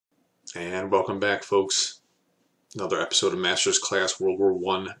And welcome back, folks. Another episode of Master's Class World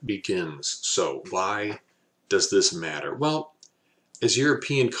War I begins. So, why does this matter? Well, as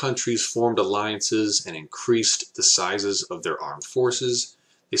European countries formed alliances and increased the sizes of their armed forces,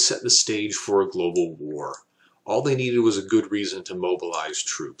 they set the stage for a global war. All they needed was a good reason to mobilize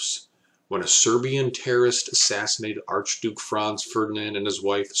troops. When a Serbian terrorist assassinated Archduke Franz Ferdinand and his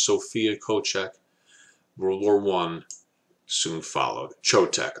wife Sofia Koček, World War I soon followed.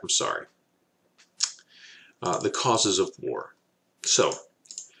 Chotek, I'm sorry. The causes of war. So,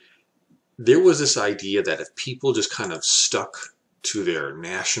 there was this idea that if people just kind of stuck to their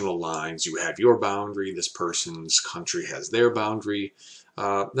national lines, you have your boundary, this person's country has their boundary,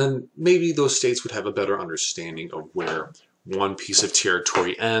 then maybe those states would have a better understanding of where one piece of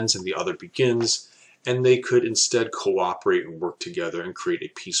territory ends and the other begins, and they could instead cooperate and work together and create a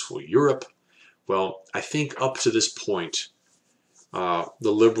peaceful Europe. Well, I think up to this point,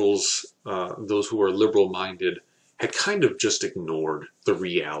 the liberals, those who are liberal-minded, had kind of just ignored the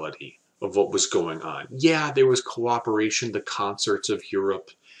reality of what was going on. Yeah, there was cooperation, the concerts of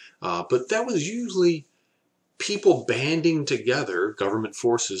Europe, but that was usually people banding together, government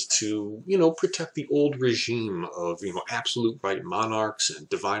forces, to, protect the old regime of, absolute right monarchs and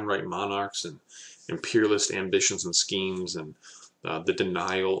divine right monarchs and imperialist ambitions and schemes and the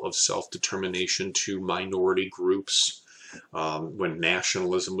denial of self-determination to minority groups. When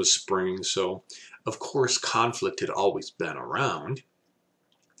nationalism was springing. So, of course, conflict had always been around,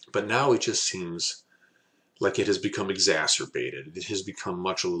 but now it just seems like it has become exacerbated. It has become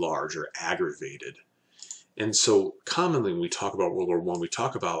much larger, aggravated. And so, commonly when we talk about World War I, we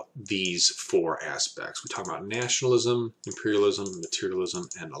talk about these four aspects. We talk about nationalism, imperialism, materialism,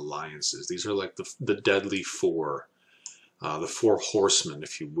 and alliances. These are like the deadly four, the four horsemen,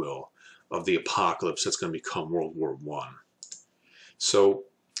 if you will, of the apocalypse that's going to become World War I. So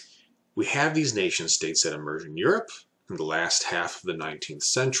we have these nation states that emerge in Europe in the last half of the 19th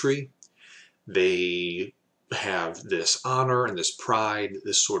century. They have this honor and this pride,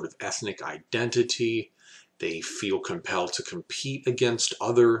 this sort of ethnic identity. They feel compelled to compete against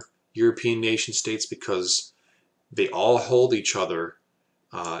other European nation states because they all hold each other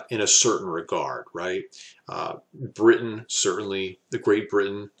in a certain regard, right? Britain, certainly, Great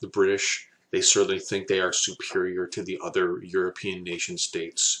Britain, the British, they certainly think they are superior to the other European nation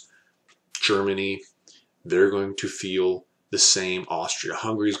states. Germany, they're going to feel the same.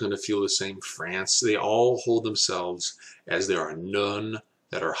 Austria-Hungary is going to feel the same. France, they all hold themselves as there are none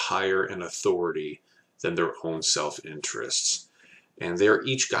that are higher in authority than their own self-interests. And they're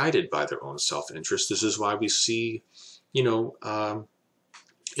each guided by their own self-interest. This is why we see, in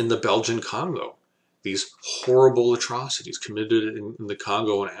the Belgian Congo, these horrible atrocities committed in the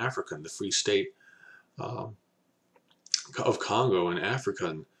Congo and Africa, in the Free State of Congo and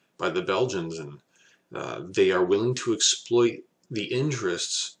Africa by the Belgians, and they are willing to exploit the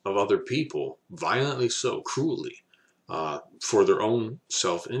interests of other people, violently so, cruelly, for their own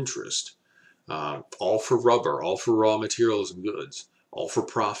self-interest, all for rubber, all for raw materials and goods, all for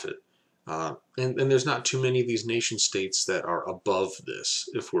profit. And there's not too many of these nation states that are above this,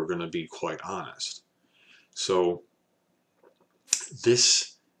 if we're going to be quite honest. So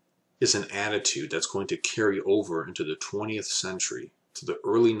this is an attitude that's going to carry over into the 20th century, to the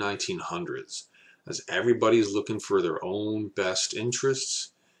early 1900s, as everybody's looking for their own best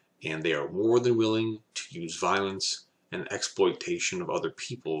interests, and they are more than willing to use violence and exploitation of other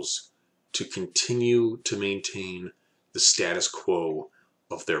peoples to continue to maintain the status quo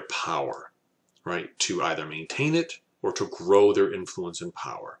of their power, right? To either maintain it or to grow their influence and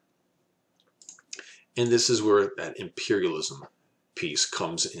power. And this is where that imperialism piece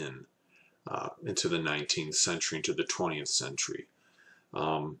comes in, into the 19th century, into the 20th century.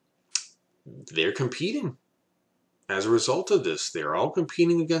 They're competing as a result of this. They're all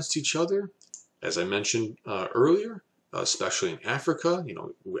competing against each other. As I mentioned earlier, especially in Africa,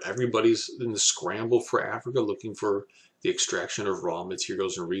 everybody's in the scramble for Africa, looking for the extraction of raw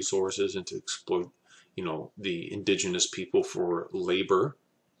materials and resources and to exploit, the indigenous people for labor.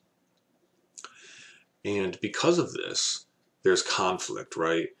 And because of this, there's conflict,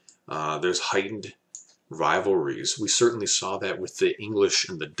 right? There's heightened rivalries. We certainly saw that with the English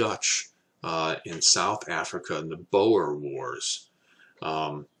and the Dutch in South Africa in the Boer Wars,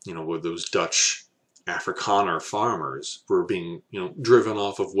 where those Dutch Afrikaner farmers were being, driven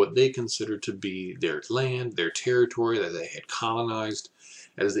off of what they considered to be their land, their territory that they had colonized,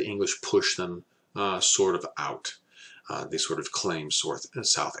 as the English pushed them sort of out. They sort of claimed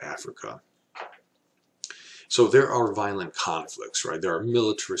South Africa. So there are violent conflicts, right? There are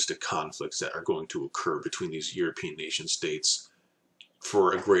militaristic conflicts that are going to occur between these European nation states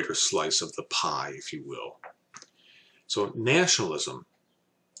for a greater slice of the pie, if you will. So nationalism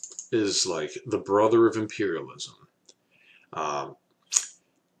is like the brother of imperialism.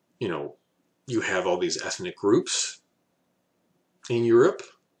 You know, you have all these ethnic groups in Europe,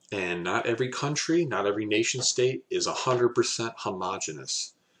 and not every country, not every nation state is 100%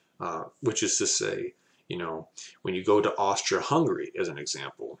 homogenous, which is to say, you know, when you go to Austria-Hungary, as an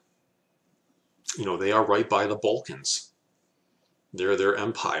example, you know, they are right by the Balkans. Their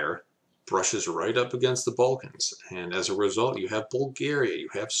empire brushes right up against the Balkans, and as a result, you have Bulgaria, you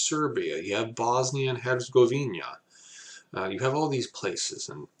have Serbia, you have Bosnia and Herzegovina, you have all these places,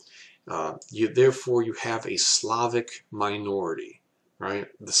 and therefore you have a Slavic minority, right?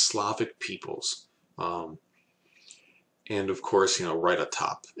 The Slavic peoples, and of course, you know, right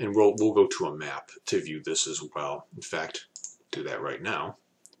atop, and we'll go to a map to view this as well. In fact, do that right now,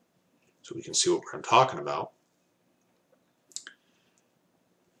 so we can see what I'm talking about.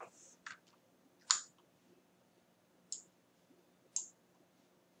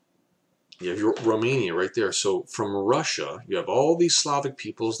 You have your Romania right there. So from Russia, you have all these Slavic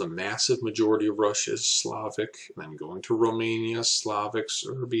peoples. The massive majority of Russia is Slavic. And then going to Romania, Slavic,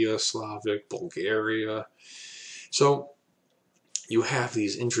 Serbia, Slavic, Bulgaria. So you have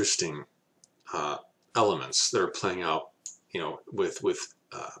these interesting elements that are playing out, you know, with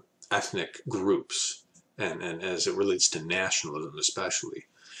ethnic groups, and as it relates to nationalism especially.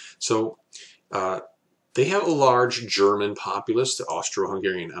 So they have a large German populace, the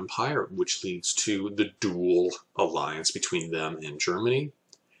Austro-Hungarian Empire, which leads to the dual alliance between them and Germany.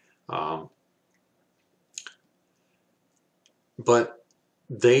 But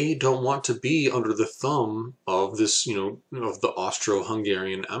they don't want to be under the thumb of this, you know, of the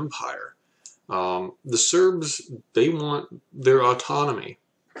Austro-Hungarian Empire. The Serbs, they want their autonomy.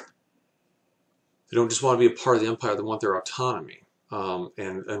 They don't just want to be a part of the empire, they want their autonomy.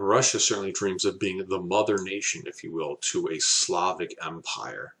 And Russia certainly dreams of being the mother nation, if you will, to a Slavic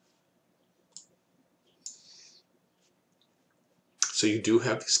empire. So you do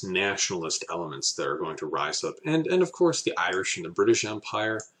have these nationalist elements that are going to rise up. And of course, the Irish and the British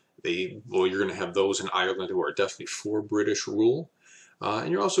Empire, well, you're going to have those in Ireland who are definitely for British rule.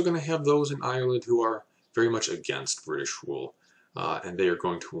 And you're also going to have those in Ireland who are very much against British rule. And they are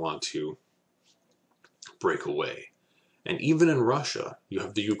going to want to break away. And even in Russia, you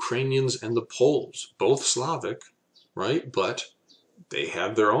have the Ukrainians and the Poles, both Slavic, right? But they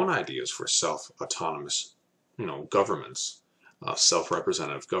have their own ideas for self-autonomous, you know, governments,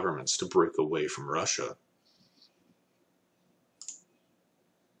 self-representative governments to break away from Russia.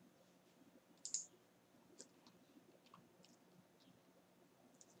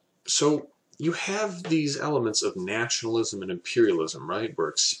 So you have these elements of nationalism and imperialism, right? We're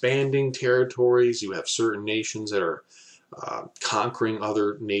expanding territories. You have certain nations that are conquering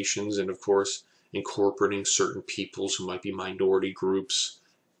other nations, and of course incorporating certain peoples who might be minority groups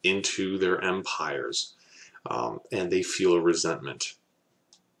into their empires, and they feel a resentment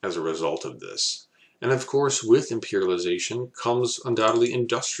as a result of this. And of course, with imperialization comes undoubtedly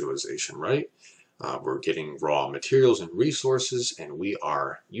industrialization, right? We're getting raw materials and resources, and we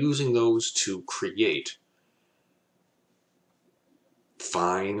are using those to create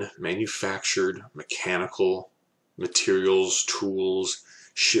fine manufactured mechanical materials, tools.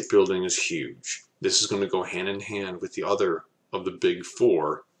 Shipbuilding is huge. This is going to go hand in hand with the other of the big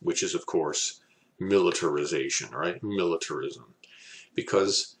four, which is, of course, militarization, right? Militarism.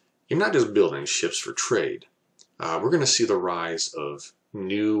 Because you're not just building ships for trade. We're going to see the rise of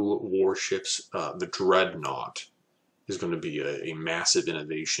new warships. The dreadnought is going to be a massive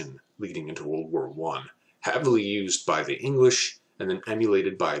innovation leading into World War I, heavily used by the English and then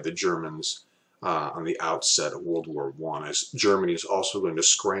emulated by the Germans on the outset of World War I, as Germany is also going to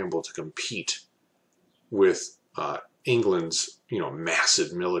scramble to compete with England's, you know,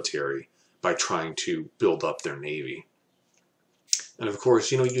 massive military by trying to build up their navy. And of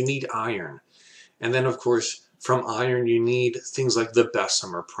course, you know, you need iron. And then of course, from iron, you need things like the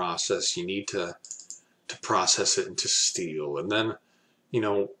Bessemer process. You need to process it into steel. And then, you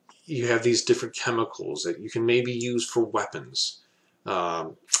know, you have these different chemicals that you can maybe use for weapons.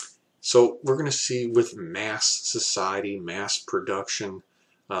 So we're going to see with mass society, mass production,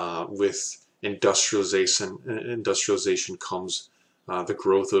 with industrialization comes the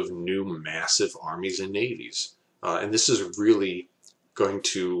growth of new massive armies and navies. And this is really going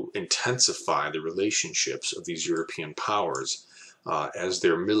to intensify the relationships of these European powers as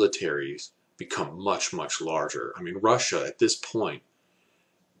their militaries become much, much larger. I mean, Russia at this point,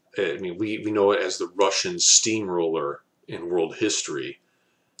 I mean, we know it as the Russian steamroller in world history.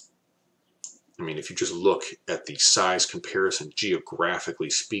 I mean, if you just look at the size comparison,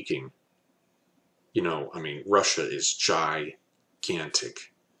 geographically speaking, you know, I mean, Russia is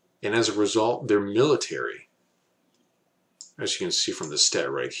gigantic. And as a result, their military, as you can see from the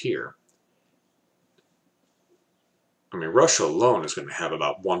stat right here, I mean, Russia alone is going to have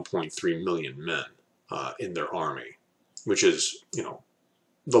about 1.3 million men in their army, which is, you know,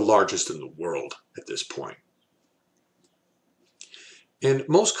 the largest in the world at this point. And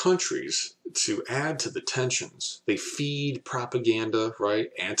most countries, to add to the tensions, they feed propaganda, right?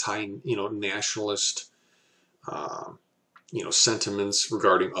 Nationalist, sentiments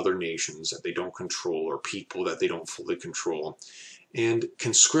regarding other nations that they don't control or people that they don't fully control. And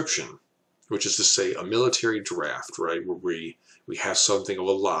conscription, which is to say a military draft, right? Where we have something of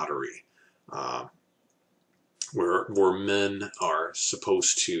a lottery, where men are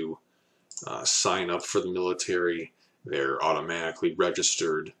supposed to sign up for the military. They're automatically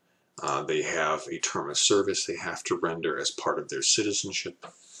registered. They have a term of service they have to render as part of their citizenship.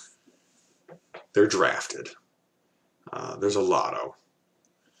 They're drafted. There's a lotto.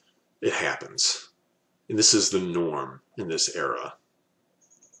 It happens. And this is the norm in this era.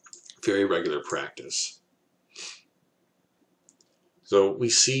 Very regular practice. So we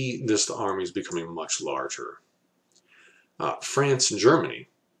see the armies becoming much larger. France and Germany,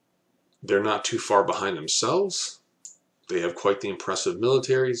 they're not too far behind themselves. They have quite the impressive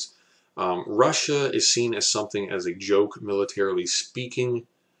militaries. Russia is seen as something as a joke, militarily speaking.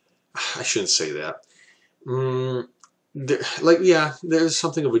 I shouldn't say that. There's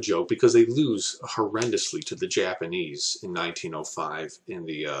something of a joke because they lose horrendously to the Japanese in 1905 in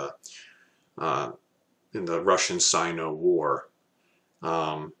the Russian-Sino War.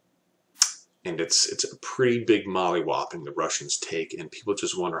 And it's a pretty big mollywhopping the Russians take, and people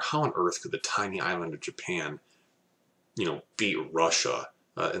just wonder how on earth could the tiny island of Japan, you know, beat Russia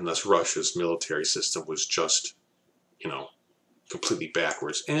unless Russia's military system was just, you know, completely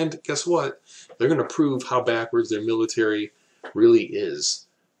backwards. And guess what? They're going to prove how backwards their military really is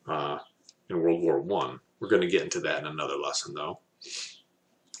in World War I. We're going to get into that in another lesson, though.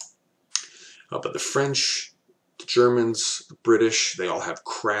 But the French, the Germans, the British, they all have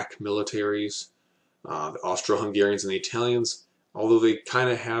crack militaries. The Austro-Hungarians and the Italians, although they kind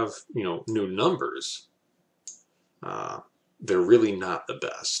of have, you know, new numbers, they're really not the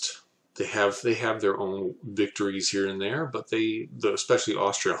best. They have their own victories here and there, but especially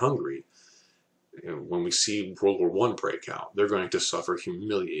Austria-Hungary, when we see World War I break out, they're going to suffer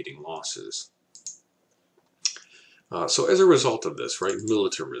humiliating losses. So as a result of this, right,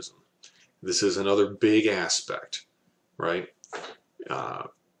 militarism, this is another big aspect, right?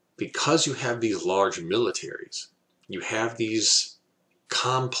 Because you have these large militaries, you have these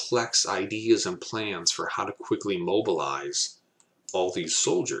complex ideas and plans for how to quickly mobilize all these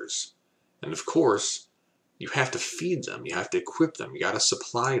soldiers. And of course, you have to feed them, you have to equip them, you got to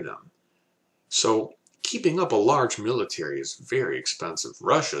supply them. So keeping up a large military is very expensive.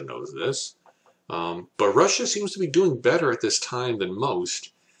 Russia knows this. But Russia seems to be doing better at this time than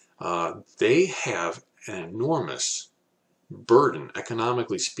most. They have an enormous burden,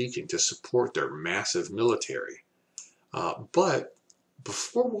 economically speaking, to support their massive military. But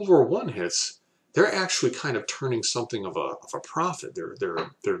before World War I hits, they're actually kind of turning something of a profit.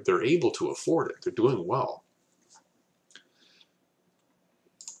 They're able to afford it. They're doing well.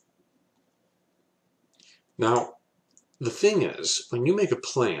 Now, the thing is, when you make a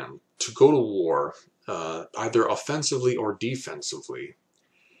plan to go to war, either offensively or defensively,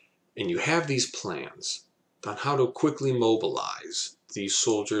 and you have these plans on how to quickly mobilize these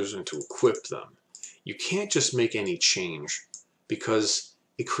soldiers and to equip them, you can't just make any change because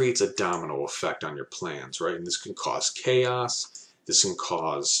it creates a domino effect on your plans, right? And this can cause chaos. This can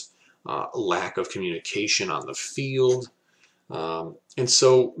cause lack of communication on the field. And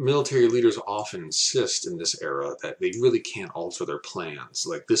so military leaders often insist in this era that they really can't alter their plans.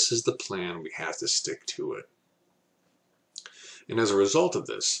 Like, this is the plan, we have to stick to it. And as a result of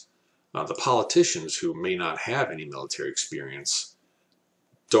this, the politicians who may not have any military experience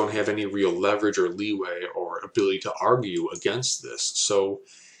don't have any real leverage or leeway or ability to argue against this. So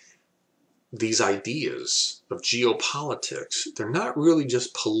these ideas of geopolitics, they're not really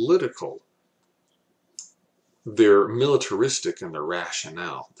just political. They're militaristic in their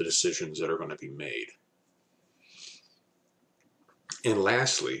rationale, the decisions that are going to be made. And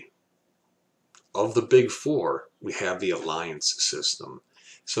lastly, of the big four, we have the alliance system.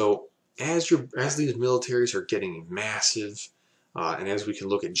 So as these militaries are getting massive, and as we can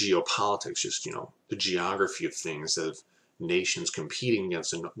look at geopolitics, just, you know, the geography of things, of nations competing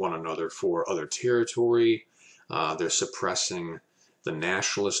against one another for other territory, they're suppressing the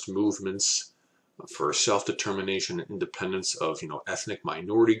nationalist movements for self-determination and independence of, ethnic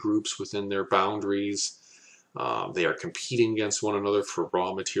minority groups within their boundaries. They are competing against one another for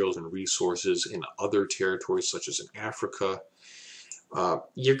raw materials and resources in other territories, such as in Africa.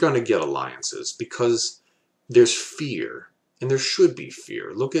 You're going to get alliances because there's fear, and there should be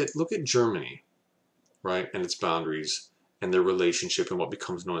fear. Look at Germany, right, and its boundaries and their relationship and what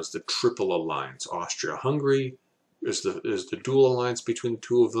becomes known as the Triple Alliance. Austria-Hungary is the dual alliance between the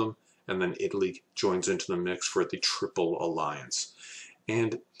two of them, and then Italy joins into the mix for the Triple Alliance.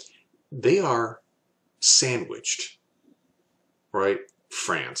 And they are sandwiched, right?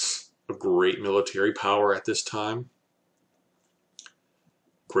 France, a great military power at this time,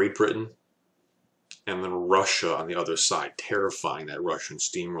 Great Britain, and then Russia on the other side, terrifying that Russian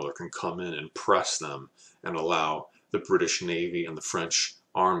steamroller can come in and press them and allow the British Navy and the French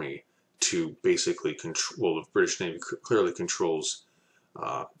Army to basically control. Well, the British Navy clearly controls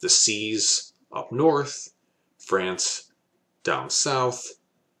the seas up north, France down south.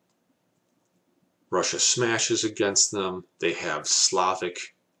 Russia smashes against them. They have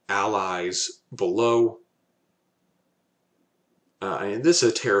Slavic allies below. And this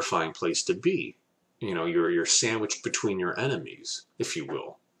is a terrifying place to be. You're sandwiched between your enemies, if you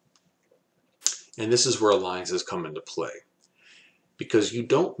will. And this is where alliances come into play. Because you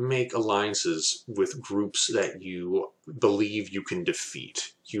don't make alliances with groups that you believe you can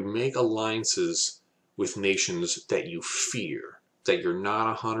defeat. You make alliances with nations that you fear, that you're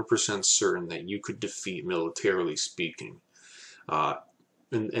not 100% certain that you could defeat militarily speaking.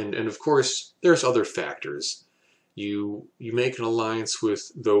 And of course, there's other factors. You make an alliance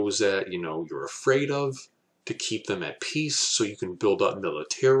with those that you're afraid of, to keep them at peace so you can build up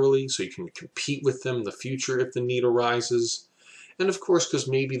militarily, so you can compete with them in the future if the need arises. And of course, because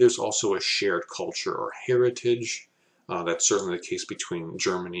maybe there's also a shared culture or heritage. That's certainly the case between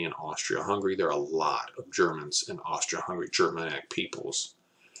Germany and Austria-Hungary. There are a lot of Germans and Austria-Hungary, Germanic peoples.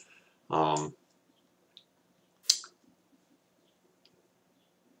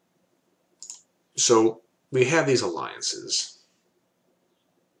 So we have these alliances.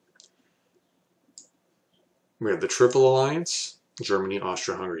 We have the Triple Alliance, Germany,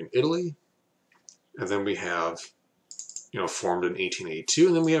 Austria-Hungary, and Italy. And then we have, formed in 1882.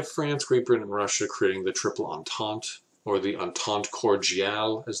 And then we have France, Great Britain, and Russia creating the Triple Entente, or the Entente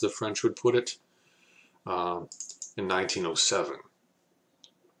Cordiale, as the French would put it, in 1907.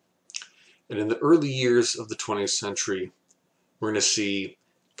 And in the early years of the 20th century, we're going to see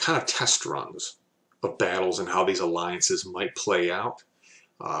kind of test runs of battles and how these alliances might play out.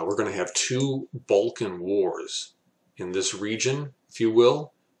 We're going to have two Balkan wars in this region, if you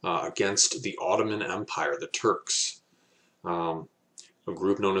will, against the Ottoman Empire, the Turks. A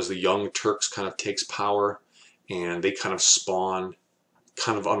group known as the Young Turks kind of takes power, and they kind of spawn,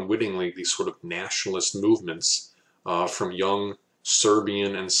 kind of unwittingly, these sort of nationalist movements from young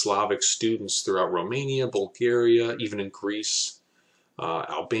Serbian and Slavic students throughout Romania, Bulgaria, even in Greece,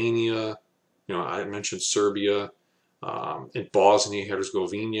 Albania. I mentioned Serbia, in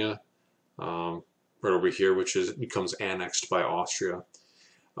Bosnia-Herzegovina, right over here, which becomes annexed by Austria.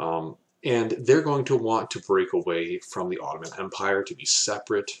 And they're going to want to break away from the Ottoman Empire, to be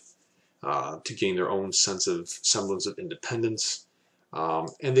separate, to gain their own semblance of independence.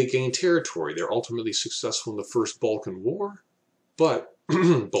 And they gain territory. They're ultimately successful in the First Balkan War, but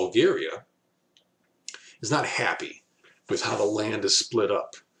Bulgaria is not happy with how the land is split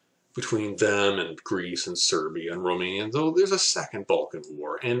up between them and Greece and Serbia and Romania, though there's a second Balkan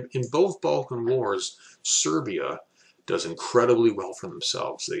War. And in both Balkan Wars, Serbia does incredibly well for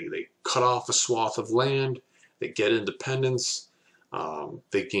themselves. They cut off a swath of land, they get independence,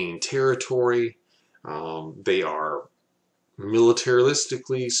 they gain territory, they are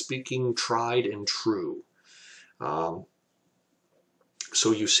militaristically speaking tried and true.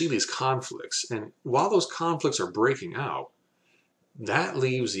 So you see these conflicts, and while those conflicts are breaking out, that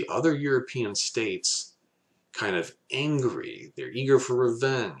leaves the other European states kind of angry. They're eager for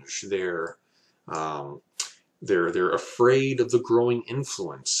revenge. They're afraid of the growing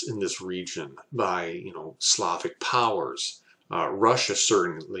influence in this region by Slavic powers. Russia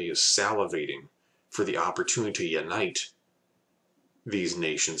certainly is salivating for the opportunity to unite these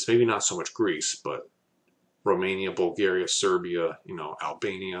nations. Maybe not so much Greece, but Romania, Bulgaria, Serbia,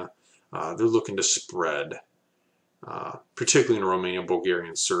 Albania. They're looking to spread, particularly in Romania, Bulgaria,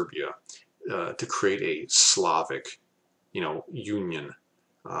 and Serbia, to create a Slavic, union,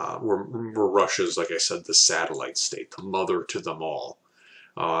 where Russia's, like I said, the satellite state, the mother to them all.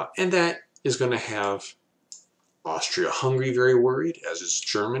 And that is going to have Austria-Hungary very worried, as is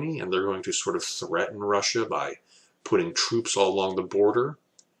Germany, and they're going to sort of threaten Russia by putting troops all along the border.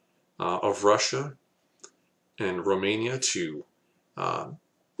 of Russia and Romania to,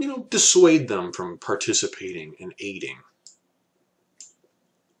 dissuade them from participating and aiding.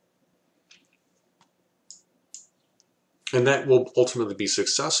 And that will ultimately be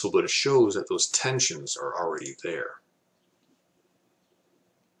successful, but it shows that those tensions are already there.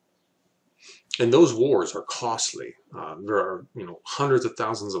 And those wars are costly. There are, hundreds of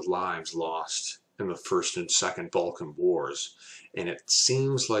thousands of lives lost in the First and Second Balkan Wars. And it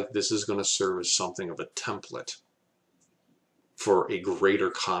seems like this is going to serve as something of a template for a greater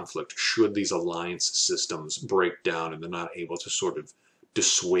conflict should these alliance systems break down and they're not able to sort of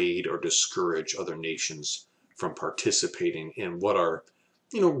dissuade or discourage other nations from participating in what are,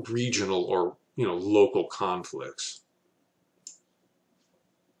 regional or, local conflicts.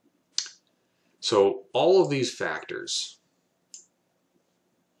 So all of these factors,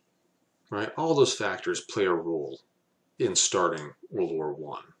 right, all those factors play a role in starting World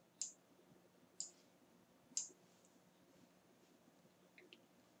War I.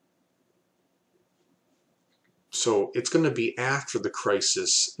 So it's going to be after the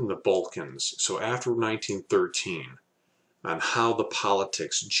crisis in the Balkans, so after 1913, on how the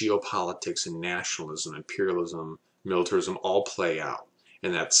politics, geopolitics, and nationalism, imperialism, militarism all play out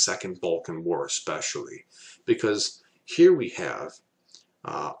in that Second Balkan War especially. Because here we have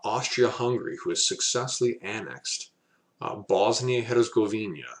Austria-Hungary, who has successfully annexed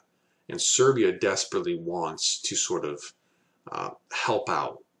Bosnia-Herzegovina, and Serbia desperately wants to sort of help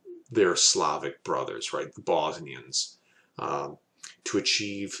out their Slavic brothers, right, the Bosnians, to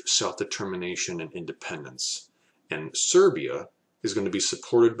achieve self-determination and independence. And Serbia is going to be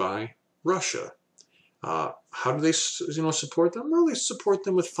supported by Russia. How do they, support them? Well, they support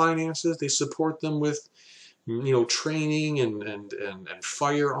them with finances. They support them with, training and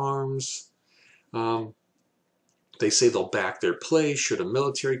firearms. They say they'll back their play should a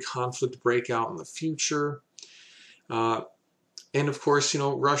military conflict break out in the future. And of course,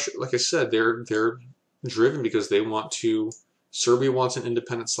 Russia, like I said, they're driven because they want to, Serbia wants an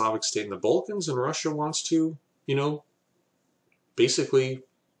independent Slavic state in the Balkans, and Russia wants to, basically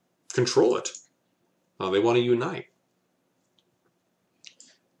control it. They want to unite.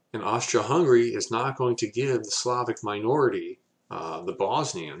 And Austria-Hungary is not going to give the Slavic minority, the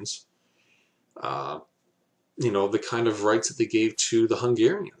Bosnians, the kind of rights that they gave to the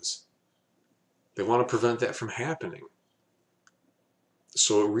Hungarians. They want to prevent that from happening.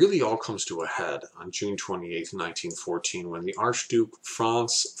 So it really all comes to a head on June 28th, 1914, when the Archduke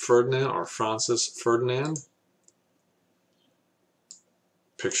Francis Ferdinand,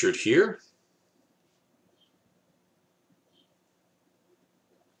 pictured here,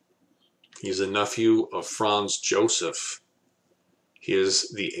 he's a nephew of Franz Joseph. He is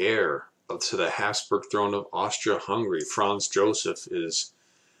the heir to the Habsburg throne of Austria-Hungary. Franz Joseph is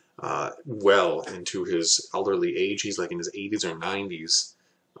well into his elderly age. He's like in his 80s or 90s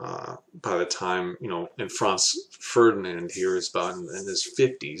by the time, and Franz Ferdinand here is about in his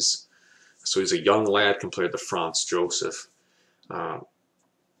 50s. So he's a young lad compared to Franz Joseph.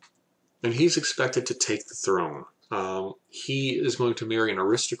 And he's expected to take the throne. He is going to marry an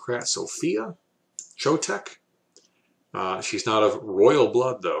aristocrat, Sophia Chotek. She's not of royal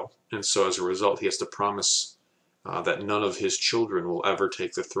blood, though, and so as a result, he has to promise that none of his children will ever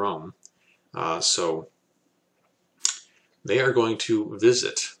take the throne. So they are going to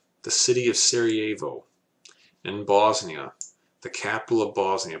visit the city of Sarajevo in Bosnia, the capital of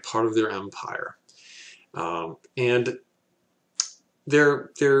Bosnia, part of their empire. And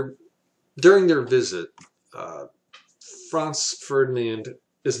during their visit, Franz Ferdinand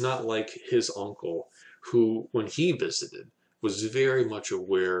is not like his uncle, who, when he visited, was very much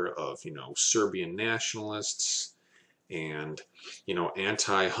aware of, Serbian nationalists and,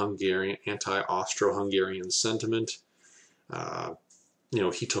 anti-Hungarian, anti-Austro-Hungarian sentiment.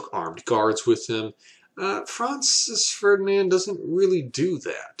 He took armed guards with him. Francis Ferdinand doesn't really do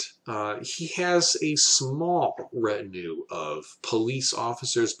that. He has a small retinue of police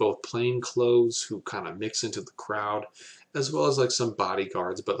officers, both plainclothes, who kind of mix into the crowd, as well as like some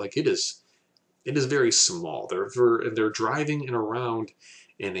bodyguards, but like it is very small. They're driving around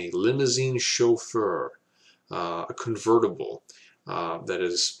in a limousine chauffeur, a convertible that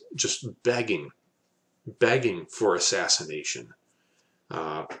is just begging for assassination.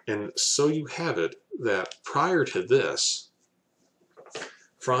 And so you have it that prior to this,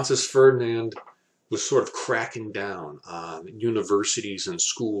 Francis Ferdinand was sort of cracking down on universities and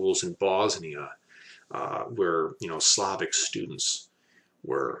schools in Bosnia, where Slavic students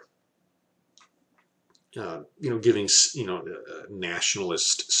were giving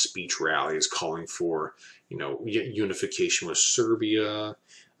nationalist speech rallies calling for unification with Serbia,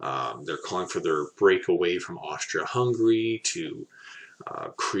 They're calling for their breakaway from Austria-Hungary to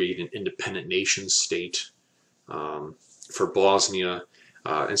create an independent nation state for Bosnia.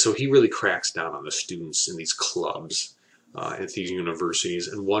 And so he really cracks down on the students in these clubs at these universities.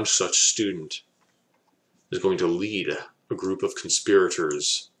 And one such student is going to lead a group of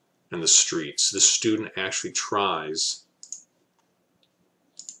conspirators in the streets. This student actually tries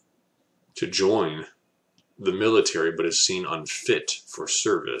to join the military, but is seen unfit for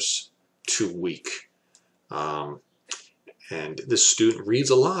service, too weak. And this student reads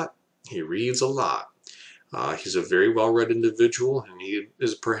a lot. He reads a lot. He's a very well-read individual, and he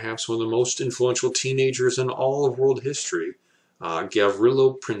is perhaps one of the most influential teenagers in all of world history,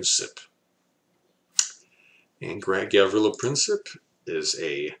 Gavrilo Princip. And Gavrilo Princip is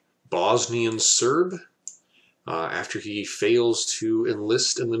a Bosnian Serb. After he fails to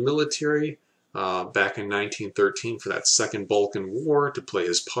enlist in the military back in 1913 for that Second Balkan War to play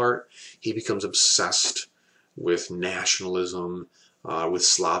his part, he becomes obsessed with nationalism, with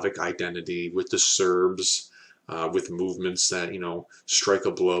Slavic identity, with the Serbs, with movements that, strike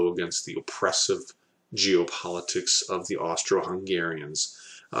a blow against the oppressive geopolitics of the Austro-Hungarians.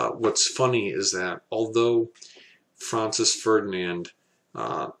 What's funny is that although Francis Ferdinand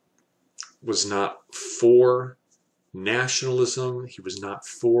was not for nationalism, he was not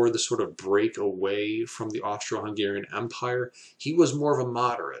for the sort of break away from the Austro-Hungarian Empire, he was more of a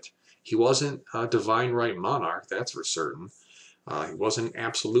moderate. He wasn't a divine right monarch, that's for certain. He wasn't an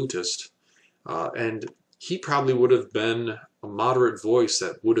absolutist. And he probably would have been a moderate voice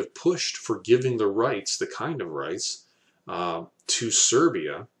that would have pushed for giving the rights, the kind of rights, to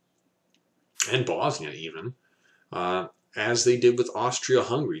Serbia and Bosnia even, as they did with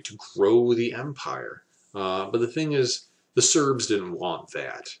Austria-Hungary to grow the empire. But the thing is, the Serbs didn't want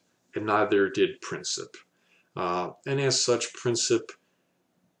that, and neither did Princip. And as such, Princip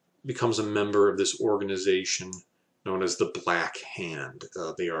becomes a member of this organization known as the Black Hand.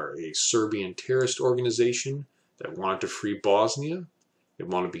 They are a Serbian terrorist organization that wanted to free Bosnia. They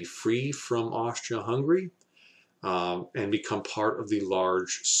want to be free from Austria-Hungary and become part of the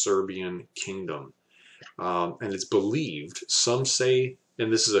large Serbian kingdom. And it's believed, some say,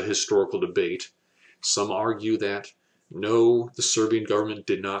 and this is a historical debate, some argue that no, the Serbian government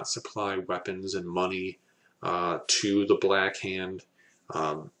did not supply weapons and money to the Black Hand.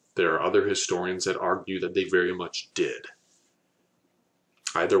 There are other historians that argue that they very much did.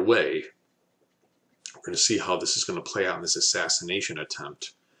 Either way, we're going to see how this is going to play out in this assassination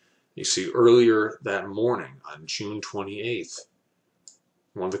attempt. You see, earlier that morning, on June 28th,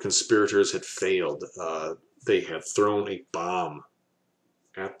 one of the conspirators had failed. They had thrown a bomb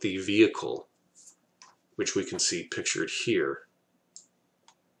at the vehicle, which we can see pictured here.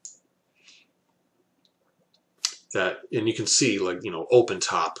 And you can see, open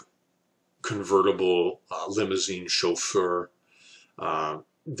top convertible limousine chauffeur.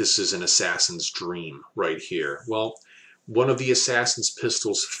 This is an assassin's dream right here. Well, one of the assassin's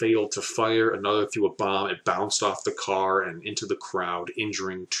pistols failed to fire, another threw a bomb. It bounced off the car and into the crowd,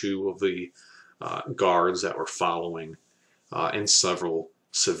 injuring two of the guards that were following, and several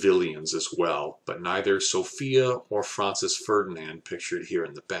civilians as well. But neither Sophia or Francis Ferdinand, pictured here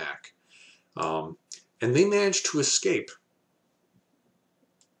in the back. And they managed to escape.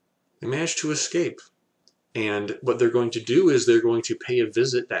 They managed to escape. And what they're going to do is they're going to pay a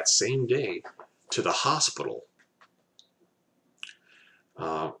visit that same day to the hospital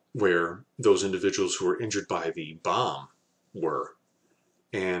where those individuals who were injured by the bomb were.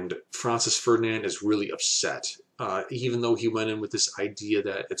 And Francis Ferdinand is really upset, even though he went in with this idea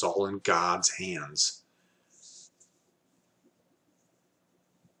that it's all in God's hands.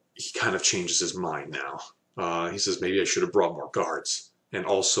 He kind of changes his mind now. He says, maybe I should have brought more guards. And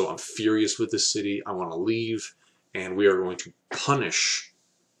also, I'm furious with this city. I want to leave, and we are going to punish.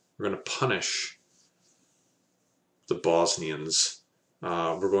 We're going to punish the Bosnians.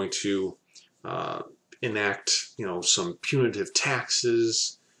 We're going to enact, some punitive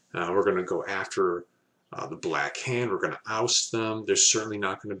taxes. We're going to go after the Black Hand. We're going to oust them. There's certainly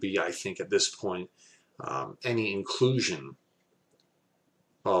not going to be, I think, at this point, any inclusion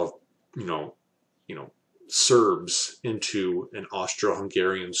of, Serbs into an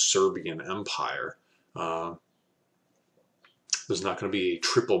Austro-Hungarian Serbian empire. There's not going to be a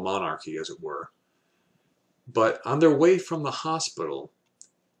triple monarchy, as it were. But on their way from the hospital,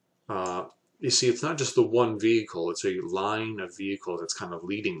 you see, it's not just the one vehicle, it's a line of vehicles that's kind of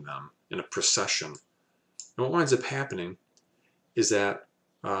leading them in a procession. And what winds up happening is that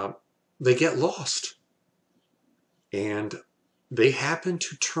they get lost. And they happen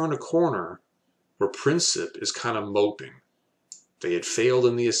to turn a corner where Princip is kind of moping. They had failed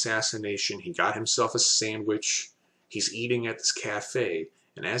in the assassination. He got himself a sandwich. He's eating at this cafe.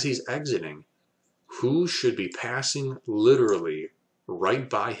 And as he's exiting, who should be passing literally right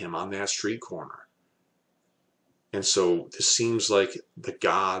by him on that street corner? And so this seems like the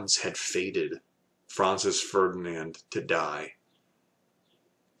gods had fated Francis Ferdinand to die.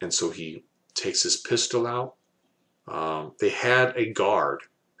 And so he takes his pistol out. They had a guard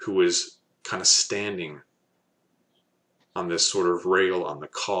who was kind of standing on this sort of rail on the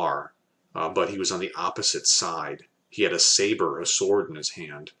car, but he was on the opposite side. He had a saber, a sword in his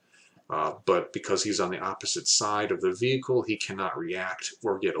hand, but because he's on the opposite side of the vehicle, he cannot react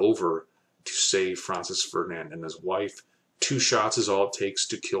or get over to save Francis Ferdinand and his wife. 2 shots is all it takes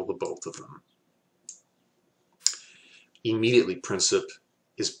to kill the both of them. Immediately, Princip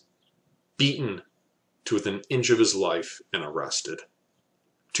is beaten to within an inch of his life and arrested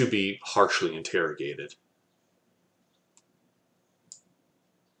to be harshly interrogated.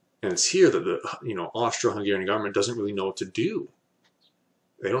 And it's here that the Austro-Hungarian government doesn't really know what to do.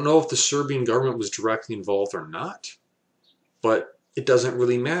 They don't know if the Serbian government was directly involved or not, but it doesn't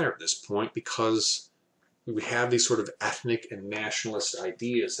really matter at this point because we have these sort of ethnic and nationalist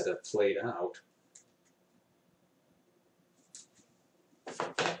ideas that have played out.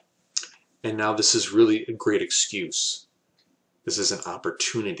 And now this is really a great excuse. This is an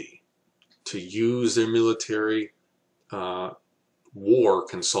opportunity to use their military. War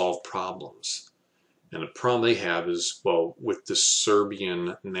can solve problems. And the problem they have is, well, with the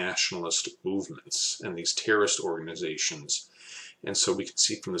Serbian nationalist movements and these terrorist organizations. And so we can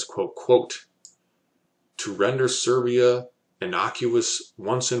see from this quote, to render Serbia innocuous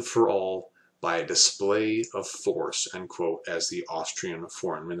once and for all by a display of force, end quote, as the Austrian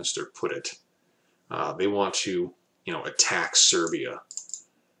foreign minister put it. They want to, attack Serbia.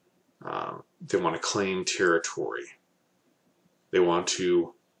 They want to claim territory. They want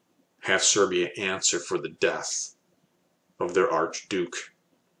to have Serbia answer for the death of their Archduke.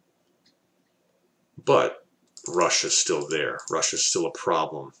 But Russia's still there. Russia's still a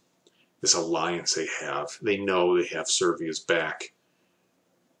problem. This alliance they know they have Serbia's back.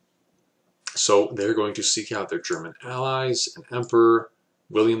 So they're going to seek out their German allies, an Emperor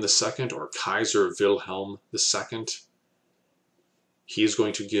William II or Kaiser Wilhelm II. He is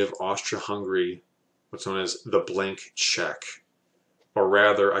going to give Austria-Hungary what's known as the blank check. Or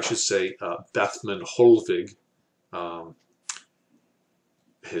rather, I should say, Bethmann Hollweg,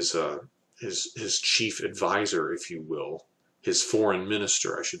 his chief advisor, if you will, his foreign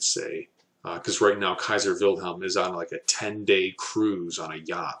minister, I should say, because right now Kaiser Wilhelm is on like a 10-day cruise on a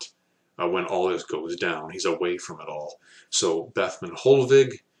yacht when all this goes down. He's away from it all. So Bethmann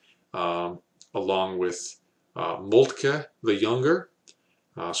Hollweg, along with Moltke the Younger,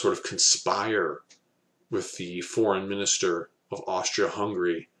 sort of conspire with the foreign minister of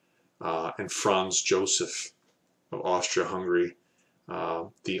Austria-Hungary and Franz Joseph of Austria-Hungary,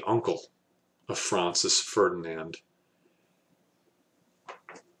 the uncle of Francis Ferdinand.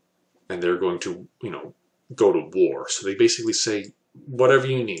 And they're going to, go to war. So they basically say, whatever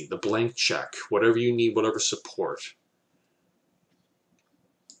you need, the blank check, whatever you need, whatever support.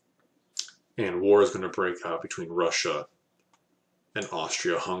 And war is going to break out between Russia and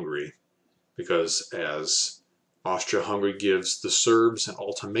Austria-Hungary, because as Austria-Hungary gives the Serbs an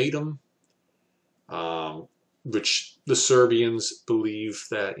ultimatum, which the Serbians believe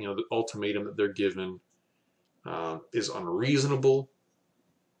that the ultimatum that they're given is unreasonable.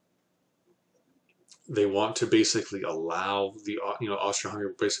 They want to basically allow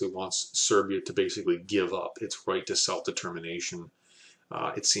Austria-Hungary basically wants Serbia to basically give up its right to self-determination.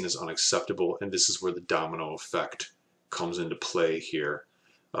 It's seen as unacceptable, and this is where the domino effect comes into play here.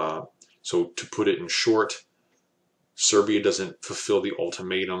 So to put it in short, Serbia doesn't fulfill the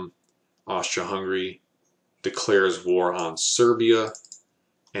ultimatum. Austria-Hungary declares war on Serbia,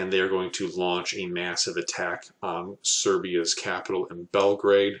 and they're going to launch a massive attack on Serbia's capital in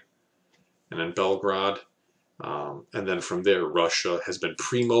Belgrade and in Belgrade. And then from there, Russia has been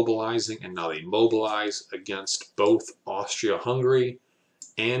pre-mobilizing, and now they mobilize against both Austria-Hungary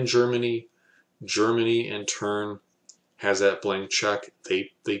and Germany. Germany, in turn, has that blank check.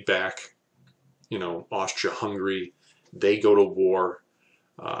 They back, Austria-Hungary. They go to war.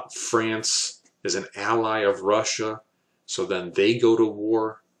 France is an ally of Russia, so then they go to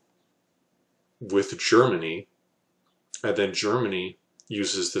war with Germany, and then Germany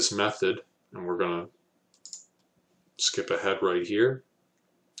uses this method, and we're going to skip ahead right here,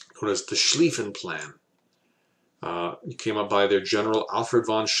 known as the Schlieffen Plan. It came up by their General Alfred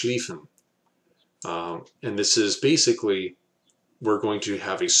von Schlieffen. And this is basically, we're going to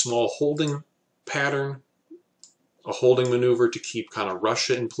have a small holding pattern a holding maneuver to keep kind of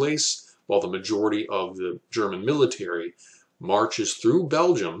Russia in place, while the majority of the German military marches through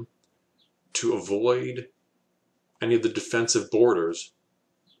Belgium to avoid any of the defensive borders,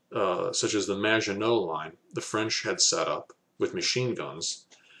 such as the Maginot Line the French had set up with machine guns.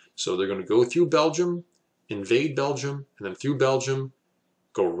 So they're going to go through Belgium, invade Belgium, and then through Belgium,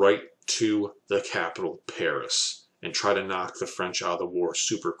 go right to the capital, Paris, and try to knock the French out of the war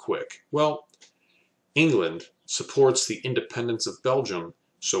super quick. Well, England supports the independence of Belgium,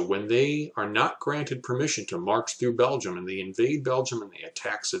 so when they are not granted permission to march through Belgium and they invade Belgium and they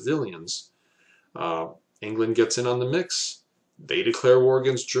attack civilians, England gets in on the mix. They declare war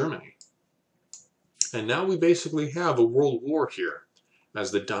against Germany. And now we basically have a world war here,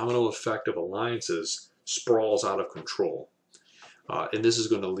 as the domino effect of alliances sprawls out of control. And this is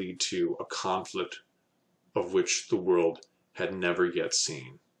going to lead to a conflict of which the world had never yet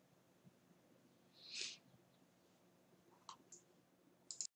seen.